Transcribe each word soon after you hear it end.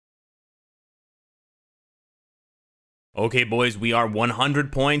Okay, boys, we are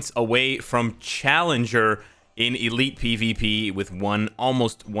 100 points away from Challenger in Elite PvP with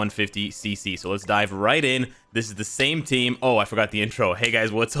almost 150 CC. So let's dive right in. This is the same team. Oh, I forgot the intro. Hey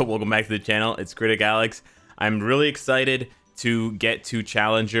guys, what's up? Welcome back to the channel. It's Cynicalex. I'm really excited to get to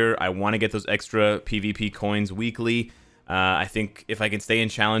Challenger. I want to get those extra PvP coins weekly. I think if I can stay in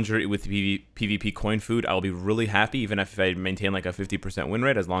Challenger with PvP coin food, I'll be really happy, even if I maintain like a 50% win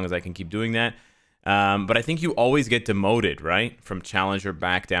rate, as long as I can keep doing that. But I think you always get demoted, right? From Challenger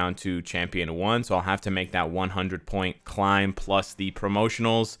back down to Champion 1. So I'll have to make that 100 point climb plus the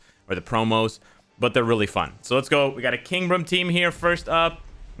promotionals or the promos. But they're really fun. So let's go. We got a Kingdom team here first up.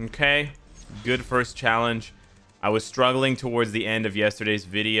 Okay. Good first challenge. I was struggling towards the end of yesterday's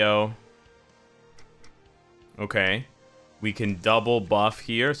video. Okay. We can double buff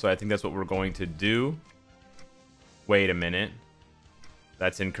here. So I think that's what we're going to do. Wait a minute.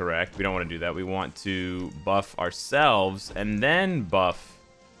 That's incorrect. We don't want to do that. We want to buff ourselves and then buff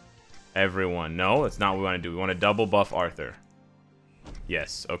everyone. No, that's not what we want to do. We want to double buff Arthur.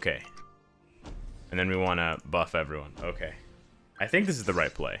 Yes, okay. And then we want to buff everyone. Okay. I think this is the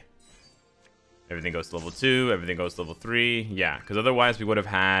right play. Everything goes to level 2. Everything goes to level 3. Yeah, because otherwise we would have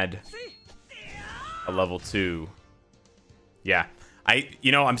had a level 2. Yeah.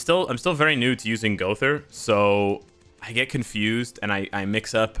 I'm still very new to using Gowther, so I get confused and I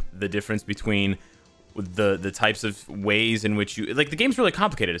mix up the difference between the types of ways in which you... Like, the game's really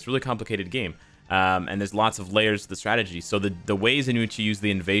complicated. It's a really complicated game. And there's lots of layers to the strategy. So the ways in which you use the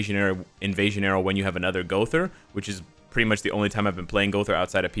invasion arrow when you have another Gowther, which is pretty much the only time I've been playing Gowther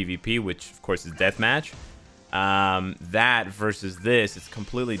outside of PvP, which, of course, is Deathmatch. That versus this, it's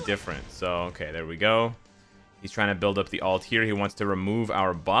completely different. So, okay, there we go. He's trying to build up the ult here. He wants to remove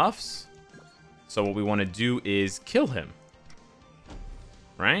our buffs. So what we want to do is kill him,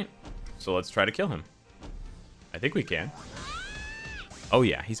 right? So let's try to kill him. I think we can. Oh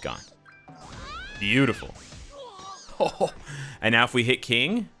yeah, he's gone. Beautiful. Oh, and now if we hit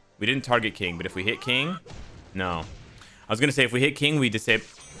King, we didn't target King, but if we hit King, no. I was gonna say if we hit King, we disable.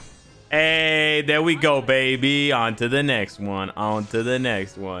 Hey, there we go, baby. On to the next one. On to the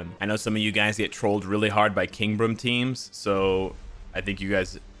next one. I know some of you guys get trolled really hard by Kingdom teams, so I think you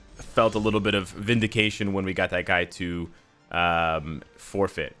guys felt a little bit of vindication when we got that guy to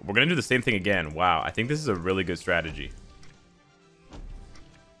forfeit. We're gonna do the same thing again. Wow, I think this is a really good strategy.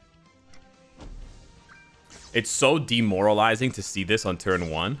 It's so demoralizing to see this on turn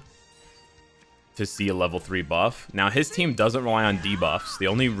 1, to see a level 3 buff. Now his team doesn't rely on debuffs. The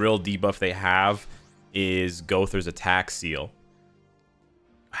only real debuff they have is Gowther's attack seal.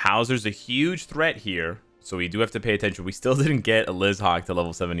 Hauser's a huge threat here, so we do have to pay attention. We still didn't get a Lizhawk to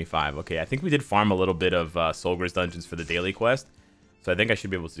level 75. Okay, I think we did farm a little bit of Solgir's dungeons for the daily quest. So I think I should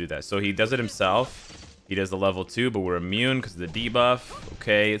be able to do that. So he does it himself. He does the level 2, but we're immune because of the debuff.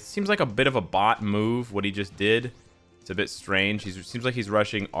 Okay, it seems like a bit of a bot move, what he just did. It's a bit strange. It seems like he's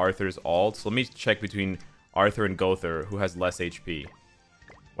rushing Arthur's ult. So let me check between Arthur and Gowther, who has less HP.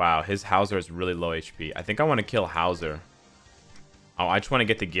 Wow, his Hauser is really low HP. I think I want to kill Hauser. Oh, I just want to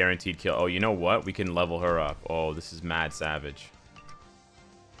get the guaranteed kill. Oh, you know what? We can level her up. Oh, this is mad savage.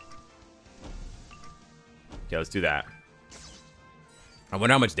 Okay, let's do that. I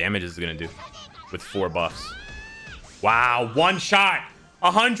wonder how much damage this is going to do with 4 buffs. Wow, one shot!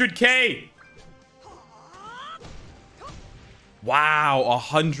 100k! Wow,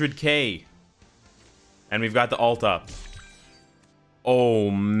 100k! And we've got the ult up.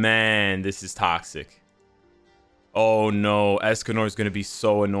 Oh, man, this is toxic. Oh no, Escanor is going to be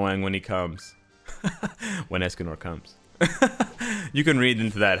so annoying when he comes. When Escanor comes. You can read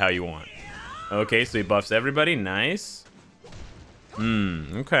into that how you want. Okay, so he buffs everybody. Nice.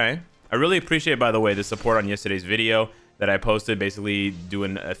 Okay. I really appreciate, by the way, the support on yesterday's video that I posted, basically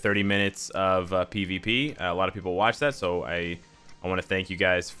doing 30 minutes of PvP. A lot of people watched that, so I want to thank you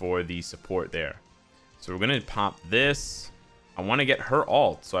guys for the support there. So we're going to pop this. I want to get her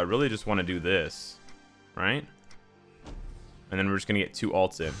ult, so I really just want to do this. Right? And then we're just gonna get 2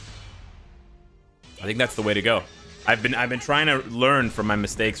 ults in. I think that's the way to go. I've been trying to learn from my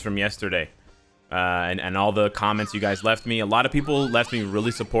mistakes from yesterday, and all the comments you guys left me. A lot of people left me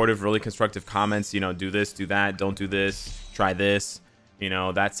really supportive, really constructive comments. You know, do this, do that, don't do this, try this. You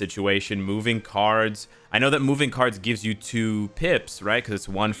know, that situation. Moving cards. I know that moving cards gives you 2 pips, right? Because it's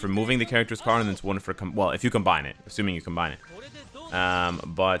 1 for moving the character's card, and it's 1 for well, if you combine it, assuming you combine it.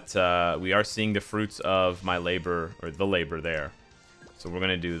 But we are seeing the fruits of my labor, or the labor there. So we're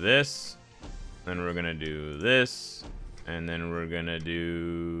gonna do this, then we're gonna do this, and then we're gonna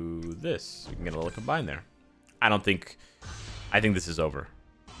do this. You can get a little combine there. I think this is over.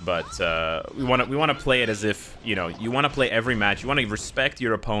 But we want to play it as if, you know, you want to play every match. You want to respect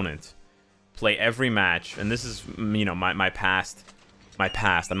your opponent. Play every match. And this is, you know, my past. My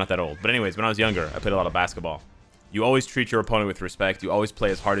past. I'm not that old. But anyways, when I was younger, I played a lot of basketball. You always treat your opponent with respect. You always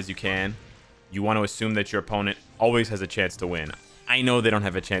play as hard as you can. You want to assume that your opponent always has a chance to win. I know they don't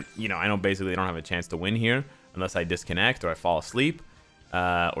have a chance. You know, I know basically they don't have a chance to win here unless I disconnect or I fall asleep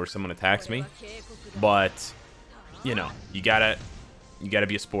or someone attacks me. But, you know, you gotta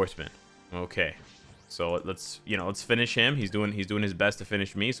be a sportsman. Okay. So let's finish him. He's doing his best to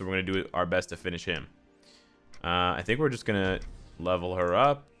finish me, so we're gonna do our best to finish him. I think we're just gonna level her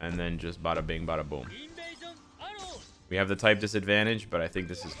up and then just bada bing, bada boom. We have the type disadvantage, but I think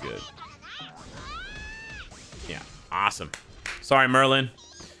this is good. Yeah, awesome. Sorry, Merlin.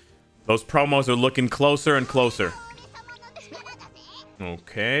 Those promos are looking closer and closer.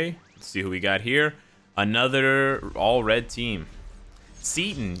 Okay, let's see who we got here. Another all-red team.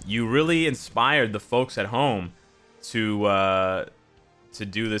 Seaton, you really inspired the folks at home to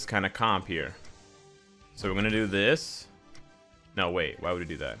do this kind of comp here. So we're gonna do this. No, wait, why would we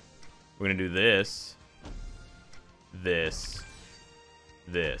do that? We're gonna do this. This.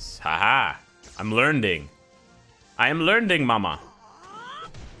 Haha. I'm learning. I am learning, mama.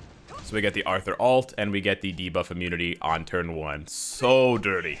 So we get the Arthur ult, and we get the debuff immunity on turn 1. So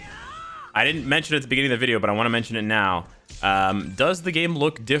dirty. I didn't mention it at the beginning of the video, but I want to mention it now. Does the game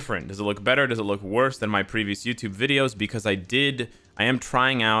look different? Does it look better? Does it look worse than my previous YouTube videos? Because I am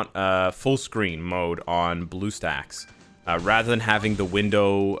trying out full screen mode on BlueStacks. Rather than having the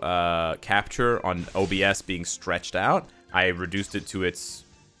window capture on OBS being stretched out, I reduced it to its,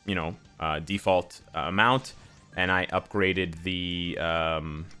 you know, default amount, and I upgraded the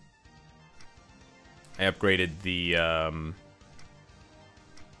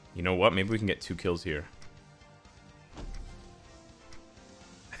you know what? Maybe we can get 2 kills here.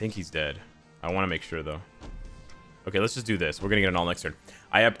 I think he's dead. I want to make sure though. Okay, let's just do this. We're gonna get an all next turn.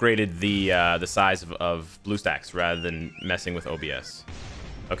 I upgraded the size of BlueStacks rather than messing with OBS.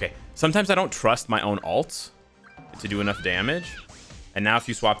 Okay, sometimes I don't trust my own ults to do enough damage. And now if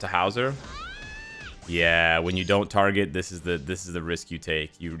you swap to Hauser, yeah, when you don't target, this is the risk you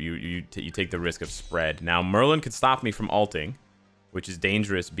take. You take the risk of spread. Now Merlin could stop me from ulting, which is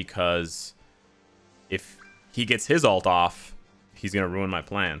dangerous because if he gets his ult off, he's gonna ruin my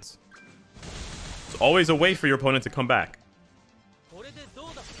plans. There's always a way for your opponent to come back.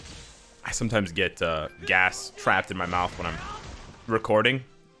 I sometimes get gas trapped in my mouth when I'm recording.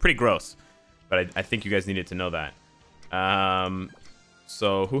 Pretty gross, but I think you guys needed to know that.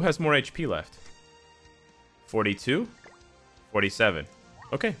 So who has more HP left? 42? 47.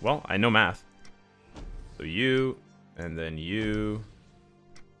 Okay, well, I know math. So you, and then you,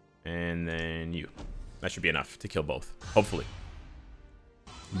 and then you. That should be enough to kill both, hopefully.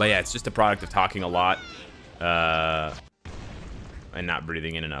 But yeah, it's just a product of talking a lot and not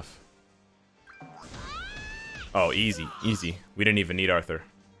breathing in enough. Oh, easy, easy. We didn't even need Arthur.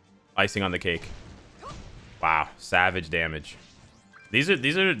 Icing on the cake. Wow, savage damage. These are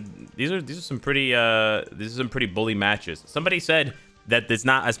some pretty bully matches. Somebody said that it's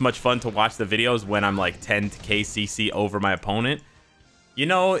not as much fun to watch the videos when I'm like 10k CC over my opponent. You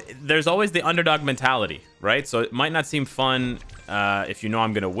know, there's always the underdog mentality, right? So it might not seem fun if you know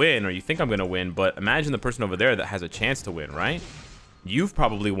I'm gonna win or you think I'm gonna win, but imagine the person over there that has a chance to win, right? You've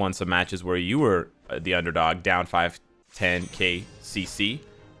probably won some matches where you were the underdog, down 5, 10k CC.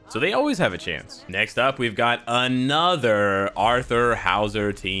 So they always have a chance. Next up, we've got another Arthur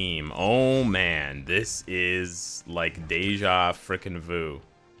Hauser team. Oh man, this is like deja frickin' vu.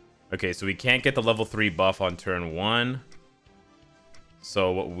 Okay, so we can't get the level 3 buff on turn 1.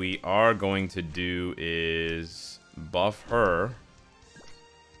 So what we are going to do is buff her.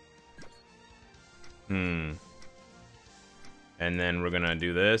 And then we're gonna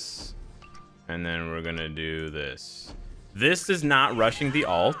do this. And then we're gonna do this. This is not rushing the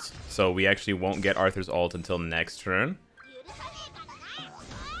ult, so we actually won't get Arthur's ult until next turn.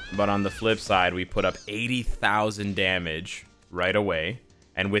 But on the flip side, we put up 80,000 damage right away.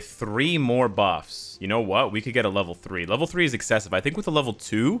 And with 3 more buffs, you know what? We could get a level 3. Level 3 is excessive. I think with a level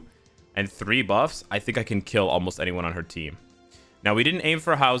 2 and 3 buffs, I think I can kill almost anyone on her team. Now, we didn't aim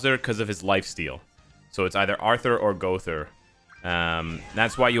for Hauser because of his lifesteal. So it's either Arthur or Gother.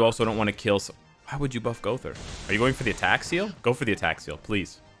 That's why you also don't want to kill... Why would you buff Gother? Are you going for the attack seal? Go for the attack seal,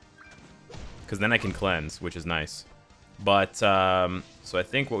 please. Because then I can cleanse, which is nice. But, so I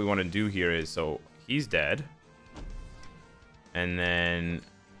think what we want to do here is... So, he's dead. And then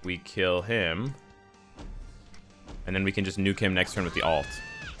we kill him. And then we can just nuke him next turn with the ult.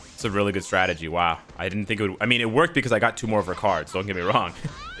 It's a really good strategy. Wow. I didn't think it would... I mean, it worked because I got 2 more of her cards. Don't get me wrong.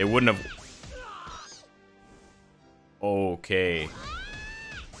 It wouldn't have... Okay.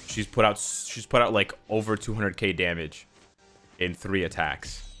 She's put out like over 200k damage in 3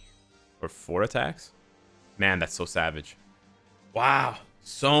 attacks. Or 4 attacks? Man, that's so savage. Wow.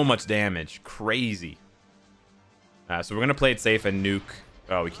 So much damage. Crazy. So we're going to play it safe and nuke.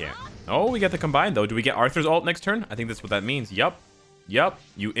 Oh, we can't. Oh, we get the combine, though. Do we get Arthur's ult next turn? I think that's what that means. Yup. Yup.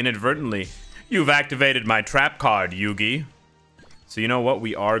 You inadvertently... You've activated my trap card, Yugi. So you know what?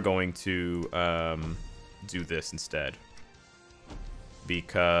 We are going to do this instead.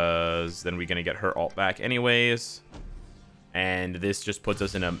 Because then we're going to get her ult back anyways. And this just puts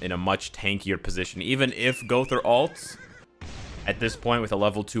us in a much tankier position. Even if Gowther ults... At this point, with a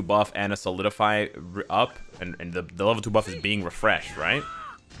level 2 buff and a solidify up, and the level 2 buff is being refreshed, right?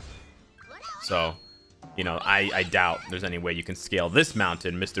 So, you know, I doubt there's any way you can scale this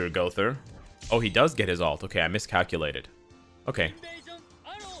mountain, Mr. Gowther. Oh, he does get his ult. Okay, I miscalculated. Okay.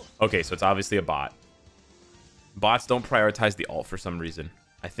 Okay, so it's obviously a bot. Bots don't prioritize the ult for some reason.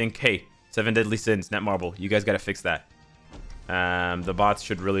 I think, hey, 7 Deadly Sins, Netmarble, you guys got to fix that. The bots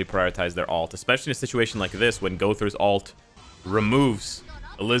should really prioritize their ult, especially in a situation like this when Gowther's ult removes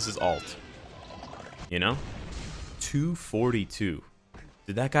Eliz's ult. You know? 242.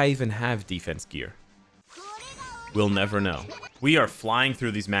 Did that guy even have defense gear? We'll never know. We are flying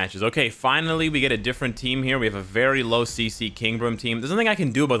through these matches. Okay, finally we get a different team here. We have a very low CC Kingbroom team. There's nothing I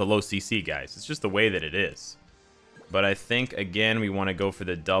can do about the low CC, guys. It's just the way that it is. But I think, again, we want to go for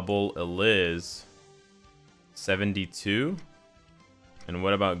the double Eliz. 72. And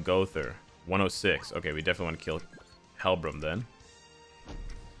what about Gowther? 106. Okay, we definitely want to kill Helbram then.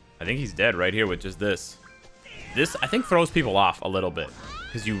 I think he's dead right here with just this. This, I think, throws people off a little bit.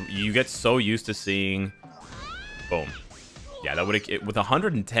 Because you get so used to seeing... Boom. Yeah, that would have... With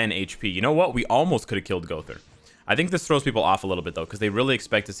 110 HP, you know what? We almost could have killed Gowther. I think this throws people off a little bit, though, because they really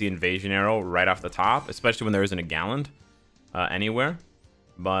expect to see Invasion Arrow right off the top, especially when there isn't a Galland anywhere.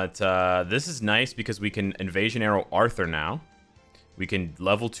 But this is nice because we can Invasion Arrow Arthur now. We can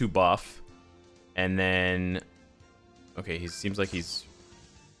level 2 buff. And then... Okay, he seems like he's...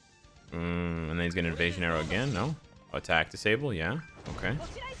 and then he's going to Invasion Arrow again. No? Attack disable, yeah. Okay.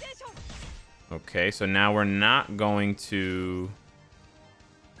 Okay, so now we're not going to...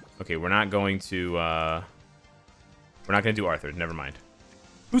 Okay, we're not going to... We're not going to do Arthur. Never mind.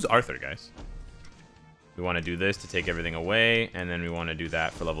 Who's Arthur, guys? We want to do this to take everything away, and then we want to do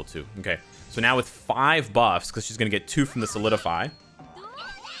that for level 2. Okay, so now with 5 buffs, because she's going to get 2 from the Solidify,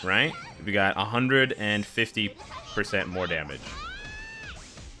 right? We got 150% more damage.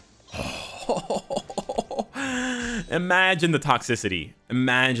 Imagine the toxicity.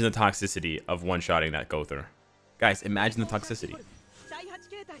 Imagine the toxicity of one-shotting that Gowther. Guys, imagine the toxicity.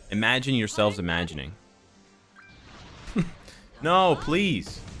 Imagine yourselves imagining. No,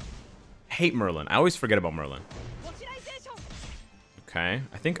 please. I hate Merlin. I always forget about Merlin. Okay,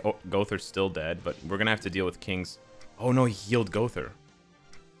 I think Gowther's still dead, but we're gonna have to deal with King's... Oh no, he healed Gowther.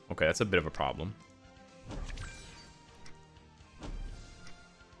 Okay, that's a bit of a problem.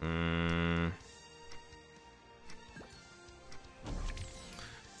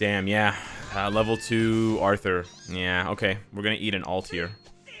 Damn, yeah. Level 2 Arthur. Yeah, okay. We're gonna eat an ult here.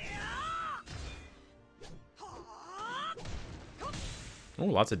 Oh,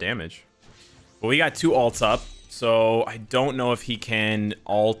 lots of damage. Well, we got 2 ults up, so I don't know if he can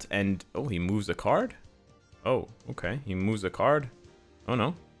ult and... Oh, he moves a card? Oh, okay. He moves a card. Oh,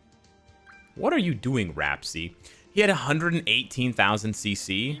 no. What are you doing, Rapsy? He had 118,000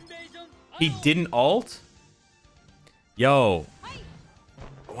 CC. He didn't ult? Yo.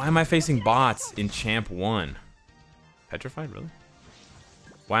 Why am I facing bots in Champ 1? Petrified, really?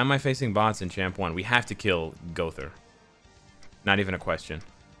 Why am I facing bots in Champ 1? We have to kill Gowther. Not even a question.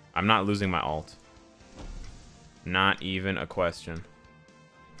 I'm not losing my ult. Not even a question.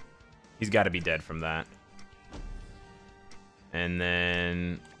 He's got to be dead from that. And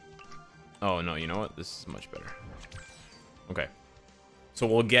then... Oh, no, you know what? This is much better. Okay. So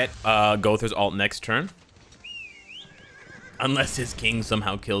we'll get Gowther's ult next turn. Unless his king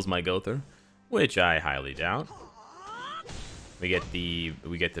somehow kills my Gowther, which I highly doubt. We get the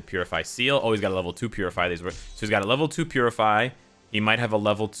Purify Seal. Oh, he's got a level 2 Purify. So he's got a level 2 Purify. He might have a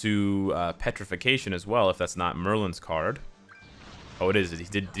level 2 Petrification as well, if that's not Merlin's card. Oh, it is.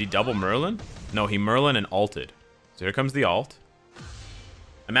 Did he double Merlin? No, he Merlin and ulted. So here comes the ult.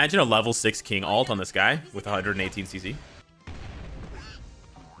 Imagine a level 6 King ult on this guy with 118 CC.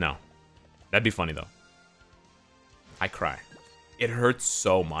 No. That'd be funny, though. I cry. It hurts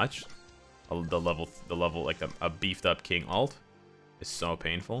so much. The level, like a beefed up King ult. is so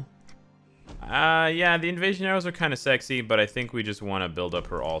painful. Yeah, the invasion arrows are kind of sexy, but I think we just want to build up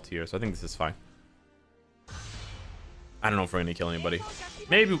her ult here, so I think this is fine. I don't know if we're gonna kill anybody.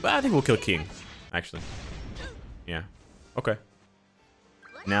 Maybe, I think we'll kill King, actually. Yeah, okay.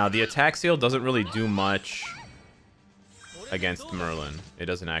 Now, the attack seal doesn't really do much against Merlin. It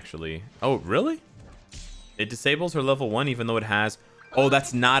doesn't actually... Oh, really? It disables her level 1 even though it has... Oh,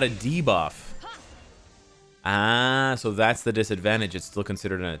 that's not a debuff. Ah, so that's the disadvantage. It's still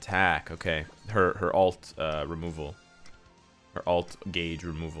considered an attack. Okay. Her alt removal. Her alt gauge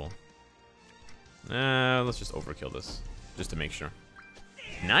removal. Let's just overkill this. Just to make sure.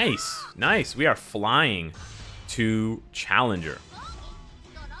 Nice. Nice. We are flying to Challenger.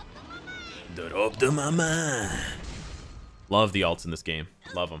 Love the alts in this game.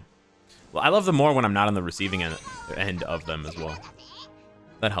 Love them. Well, I love them more when I'm not on the receiving end of them as well.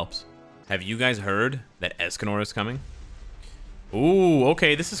 That helps. Have you guys heard that Escanor is coming? Ooh,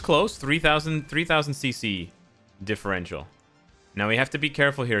 okay, this is close. 3,000 CC differential. Now we have to be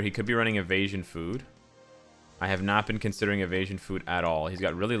careful here. He could be running evasion food. I have not been considering evasion food at all. He's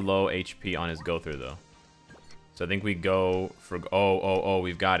got really low HP on his go-through though. So I think we go for... Oh,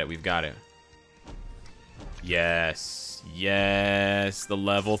 we've got it. We've got it. Yes. Yes. The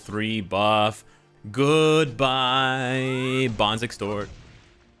level 3 buff. Goodbye. Bonds extort.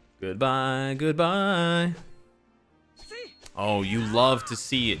 Goodbye. Goodbye. Oh, you love to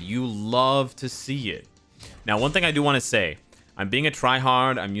see it. You love to see it. Now, one thing I do want to say. I'm being a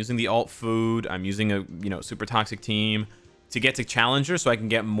tryhard. I'm using the alt food. I'm using a, super toxic team to get to Challenger so I can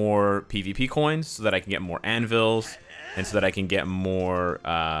get more PvP coins, so that I can get more anvils, and so that I can get more,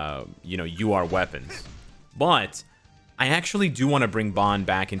 UR weapons. But I actually do want to bring Bond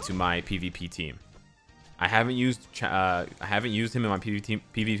back into my PvP team. I haven't used him in my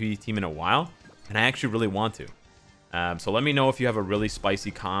PvP team in a while, and I actually really want to. So let me know if you have a really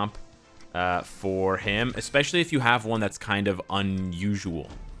spicy comp for him, especially if you have one that's kind of unusual.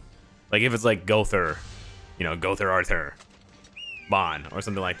 Like if it's like Gother, Gother Arthur, Bond, or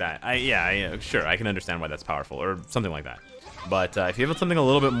something like that. Yeah, sure, I can understand why that's powerful, or something like that. But if you have something a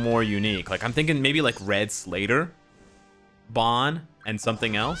little bit more unique, like I'm thinking maybe like Red Slater, Bond, and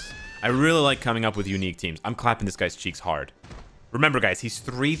something else. I really like coming up with unique teams. I'm clapping this guy's cheeks hard. Remember, guys, he's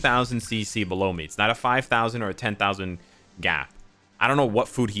 3,000 CC below me. It's not a 5,000 or a 10,000 gap. I don't know what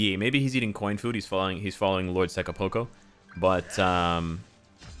food he ate. Maybe he's eating coin food. He's following Lord Sekapoko. But I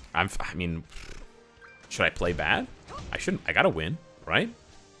mean, should I play bad? I shouldn't. I gotta win, right?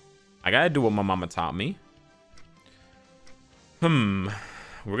 I gotta do what my mama taught me. We're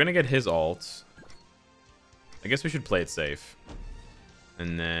gonna get his ult. I guess we should play it safe.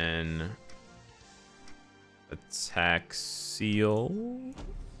 And then attack seal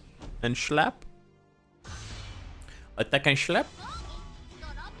and schlap. Attack and schlap.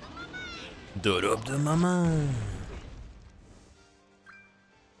 Do up the mama.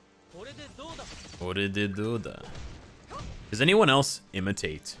 Does anyone else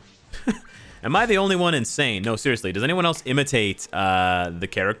imitate? Am I the only one insane? No, seriously. Does anyone else imitate the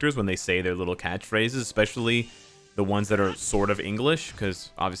characters when they say their little catchphrases, especially the ones that are sort of English?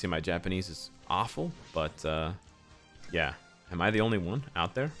 Because obviously my Japanese is awful. But yeah, am I the only one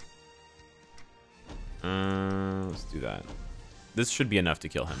out there? Let's do that. This should be enough to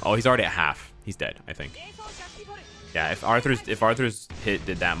kill him. Oh, he's already at half. He's dead, I think. Yeah, if Arthur's hit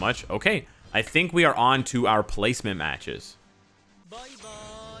did that much, okay. I think we are on to our placement matches.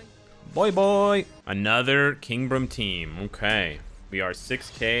 Bye. Another Kingbrum team. Okay. We are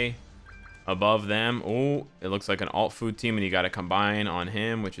 6K above them. Oh, it looks like an alt food team, and you got to combine on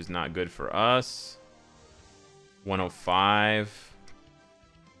him, which is not good for us. 105.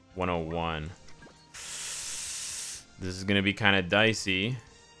 101. This is gonna be kind of dicey,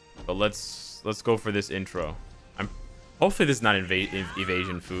 but let's go for this intro. Hopefully this is not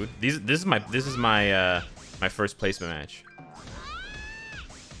evasion food. This is my first placement match.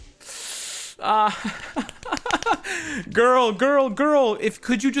 Girl,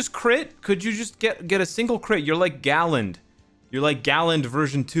 could you just crit? Could you just get a single crit? You're like Galland. You're like Galland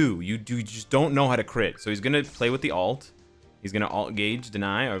version 2. You just don't know how to crit. So he's gonna play with the alt. He's gonna alt gauge,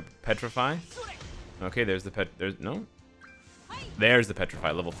 deny, or petrify. Okay, there's the there's the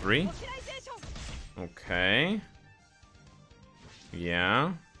petrify, level 3. Okay.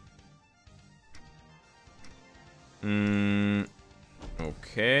 Yeah.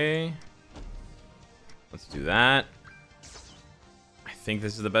 Okay. Let's do that. I think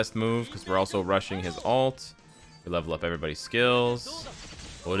this is the best move because we're also rushing his ult. We level up everybody's skills.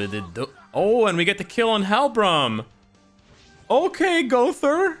 What did it do? Oh, and we get the kill on Helbrum. Okay,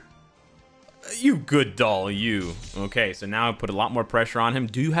 Gother. You good doll, you. Okay, so now I put a lot more pressure on him.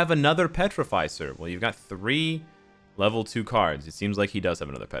 Do you have another Petrify, sir? Well, you've got 3 level 2 cards. It seems like he does have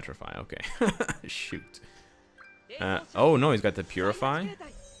another Petrify. Okay. Shoot. Oh, no, he's got the Purify.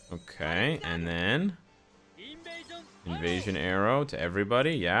 Okay, and then... Invasion Arrow to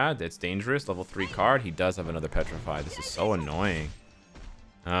everybody. Yeah, that's dangerous. Level 3 card. He does have another Petrify. This is so annoying.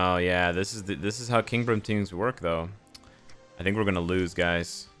 Oh, yeah, this is how Kingbrim teams work, though. I think we're going to lose,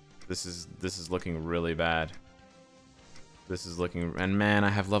 guys. This is looking really bad. This is looking... And, man, I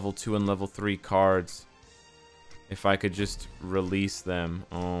have level 2 and level 3 cards. If I could just release them.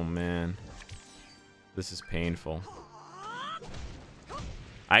 Oh, man. This is painful.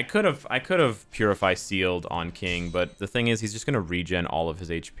 I could have Purify Sealed on King, but the thing is, he's just going to regen all of his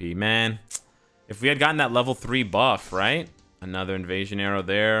HP. Man, if we had gotten that level 3 buff, right? Another Invasion Arrow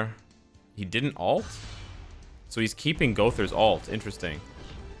there. He didn't ult? So he's keeping Gother's ult. Interesting.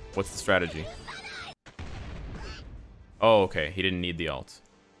 What's the strategy? Oh, okay. He didn't need the ult.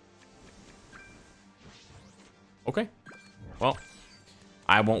 Okay. Well,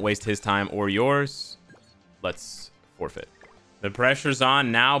 I won't waste his time or yours. Let's forfeit. The pressure's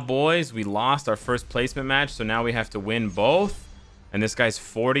on now, boys. We lost our first placement match, so now we have to win both. And this guy's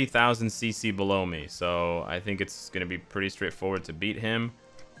 40,000 CC below me, so I think it's going to be pretty straightforward to beat him.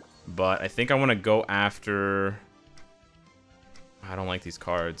 But I think I want to go after... I don't like these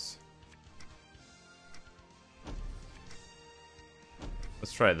cards.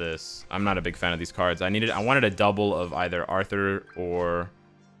 Let's try this. I'm not a big fan of these cards. I wanted a double of either Arthur or...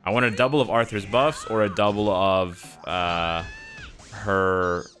 I wanted a double of Arthur's buffs or a double of...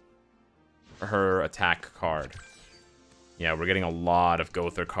 her attack card. Yeah, we're getting a lot of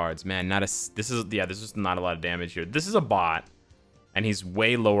Gother cards. Man, this is not a lot of damage here. This is a bot, and he's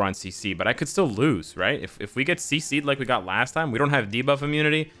way lower on CC, but I could still lose, right? If we get CC'd like we got last time, we don't have debuff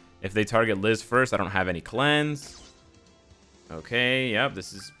immunity. If they target Liz first, I don't have any cleanse. Okay, yep,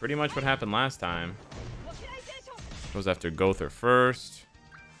 this is pretty much what happened last time. Goes after Gother first.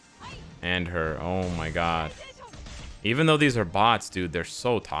 And her. Oh my god. Even though these are bots, dude, they're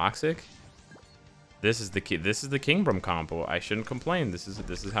so toxic. This is the Kingbrim combo. I shouldn't complain. This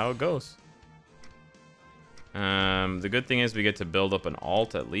is how it goes. The good thing is we get to build up an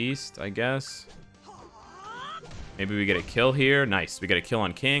ult at least, I guess. Maybe we get a kill here. Nice. We get a kill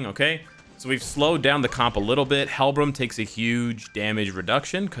on King. Okay. So we've slowed down the comp a little bit. Helbram takes a huge damage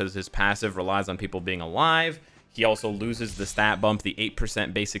reduction because his passive relies on people being alive. He also loses the stat bump, the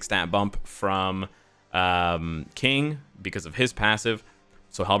 8% basic stat bump from King because of his passive.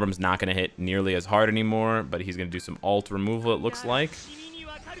 So Helbram's not going to hit nearly as hard anymore, but he's going to do some ult removal, it looks like.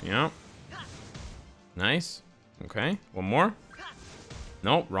 Yeah. Nice. Okay. One more.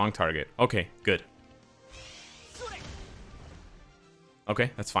 No, wrong target. Okay, good.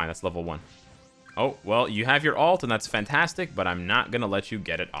 Okay, that's fine. That's level 1. Oh, well, you have your ult, and that's fantastic, but I'm not going to let you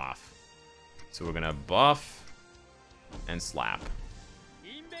get it off. So we're going to buff and slap.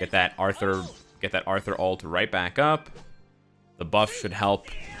 Get that Arthur ult right back up. The buff should help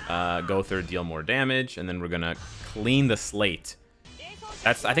Gother deal more damage, and then we're going to clean the slate.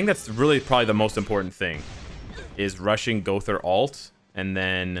 I think that's really probably the most important thing, is rushing Gother ult and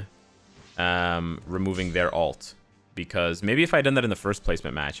then removing their ult. Because maybe if I had done that in the first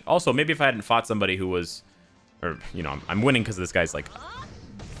placement match. Also, maybe if I hadn't fought somebody who was... Or, you know, I'm winning because this guy's like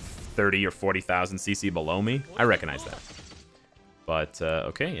 30 or 40,000 CC below me. I recognize that. But,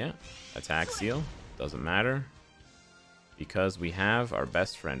 okay, yeah. Attack seal. Doesn't matter. Because we have our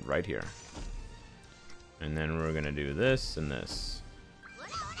best friend right here. And then we're going to do this and this.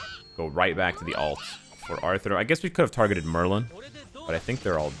 Go right back to the ult for Arthur. I guess we could have targeted Merlin. But I think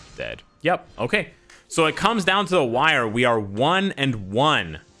they're all dead. Yep, okay. So it comes down to the wire. We are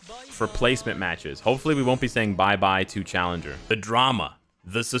 1-1 for placement matches. Hopefully we won't be saying bye-bye to Challenger. The drama,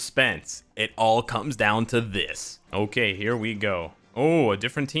 the suspense, it all comes down to this. Okay, here we go. Oh, a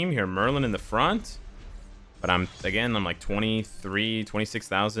different team here. Merlin in the front. But I'm like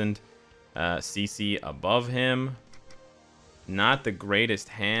 26,000 CC above him. Not the greatest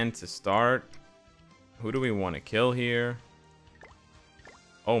hand to start. Who do we want to kill here?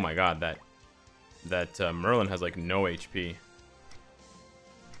 Oh my god, that Merlin has like no HP.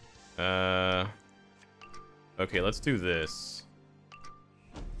 Okay, let's do this.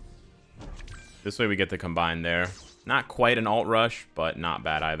 This way we get the combine there. Not quite an ult rush, but not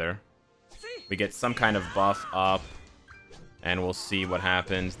bad either. We get some kind of buff up, and we'll see what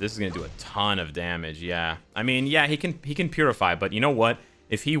happens. This is gonna do a ton of damage. Yeah, I mean, yeah, he can purify, but you know what?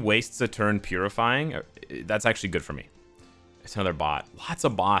 If he wastes a turn purifying, that's actually good for me. It's another bot. Lots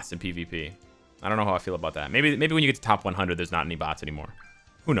of bots in PvP. I don't know how I feel about that. Maybe when you get to top 100, there's not any bots anymore.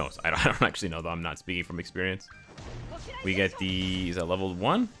 Who knows? I don't actually know, though. I'm not speaking from experience. We get the... Is that level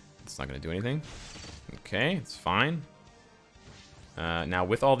 1? It's not going to do anything. Okay, it's fine. Now,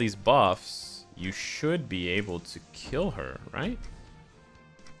 with all these buffs, you should be able to kill her, right?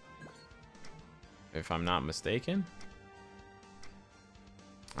 If I'm not mistaken.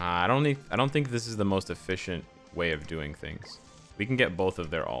 I don't think this is the most efficient way of doing things. We can get both of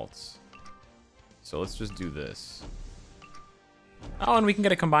their alts. So let's just do this. Oh, and we can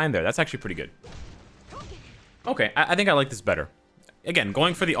get a combine there. That's actually pretty good. Okay, I think I like this better. Again,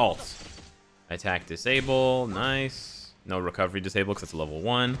 going for the alts. Attack disable, nice. No recovery disable because that's level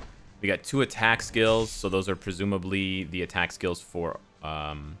 1. We got 2 attack skills, so those are presumably the attack skills for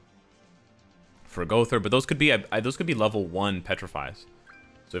Gowther, but those could be level 1 petrifies.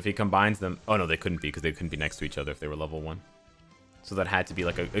 So if he combines them, oh no, they couldn't be because they couldn't be next to each other if they were level 1. So that had to be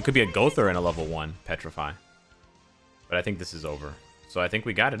like it could be a Gowther and a level 1 petrify. But I think this is over. So I think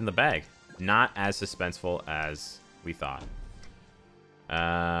we got it in the bag. Not as suspenseful as we thought.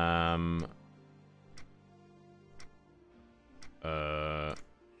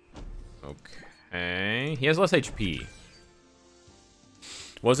 Okay. He has less HP.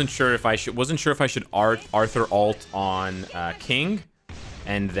 Wasn't sure if I should Arthur alt on King,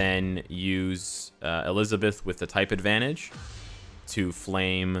 and then use Elizabeth with the type advantage to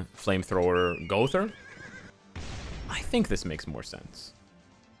flamethrower Gowther. I think this makes more sense.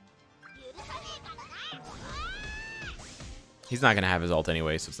 He's not gonna have his ult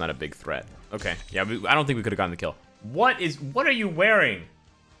anyway, so it's not a big threat. Okay, yeah, I don't think we could have gotten the kill. What are you wearing?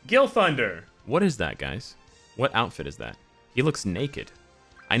 Gil Thunder. What is that, guys? What outfit is that? He looks naked.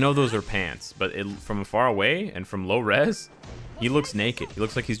 I know those are pants, but from far away and from low res, he looks naked. He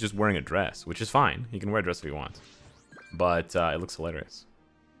looks like he's just wearing a dress, which is fine. He can wear a dress if he wants. But it looks hilarious.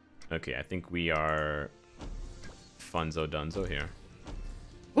 Okay, I think we are funzo dunzo here.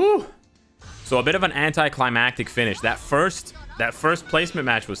 Woo! So a bit of an anticlimactic finish. That first placement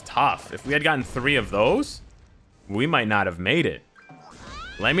match was tough. If we had gotten 3 of those, we might not have made it.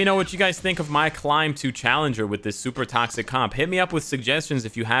 Let me know what you guys think of my climb to Challenger with this super toxic comp. Hit me up with suggestions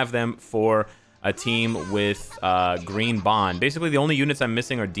if you have them for a team with Green Bond. Basically, the only units I'm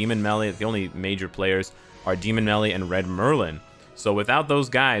missing are Demon Melee. The only major players are Demon Melee and Red Merlin. So without those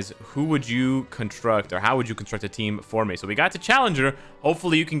guys, who would you construct, or how would you construct a team for me? So we got to Challenger.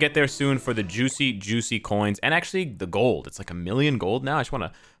 Hopefully you can get there soon for the juicy coins, and actually the gold. It's like 1 million gold now. I just want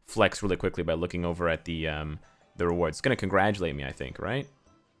to flex really quickly by looking over at the rewards. It's gonna congratulate me, I think, right?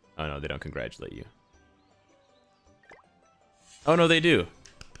 Oh no, they don't congratulate you. Oh no, they do.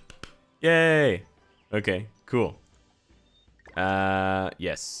 Yay. Okay, cool.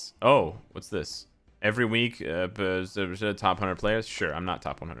 Yes. Oh, what's this? Every week, top 100 players? Sure, I'm not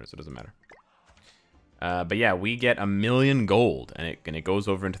top 100, so it doesn't matter. But yeah, we get 1 million gold, and it goes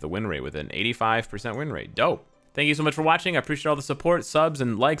over into the win rate with an 85% win rate. Dope. Thank you so much for watching. I appreciate all the support, subs,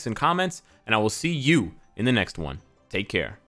 and likes, and comments, and I will see you in the next one. Take care.